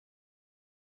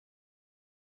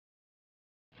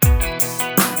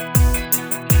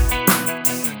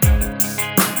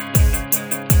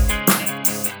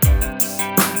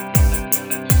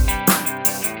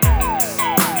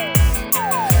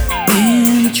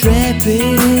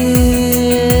intrepid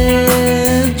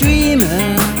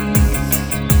dreamer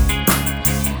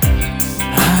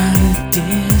on a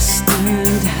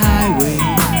distant highway.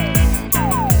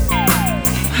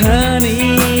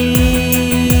 Honey,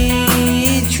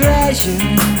 treasure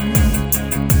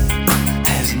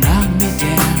has knocked me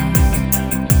down,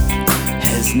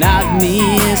 has knocked me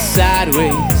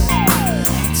sideways.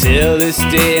 Till this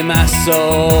day my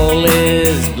soul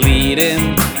is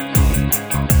bleeding.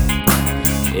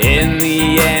 In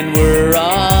the end we're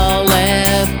all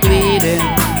left bleeding.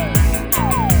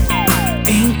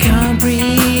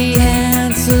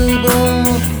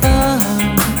 Incomprehensible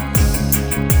thoughts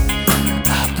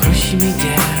are pushing me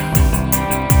down,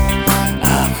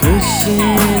 are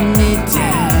pushing me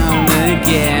down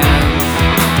again.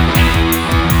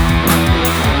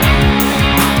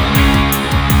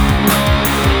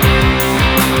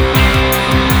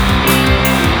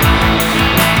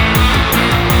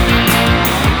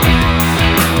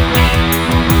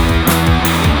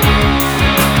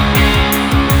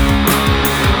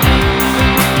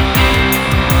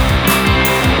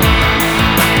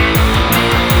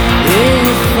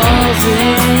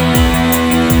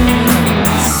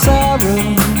 Sorrow,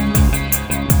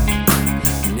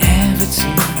 never to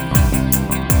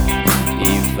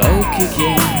evoke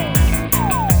again.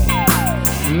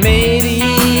 Maybe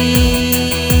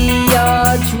your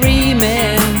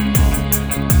dreaming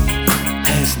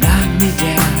has knocked me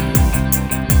down,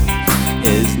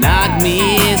 has knocked me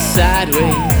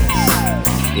sideways.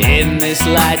 In this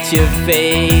light your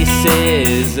face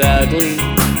is ugly.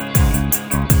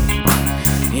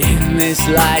 In this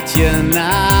light you're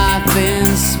nothing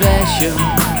special.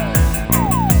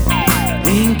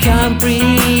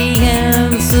 Incomprehensible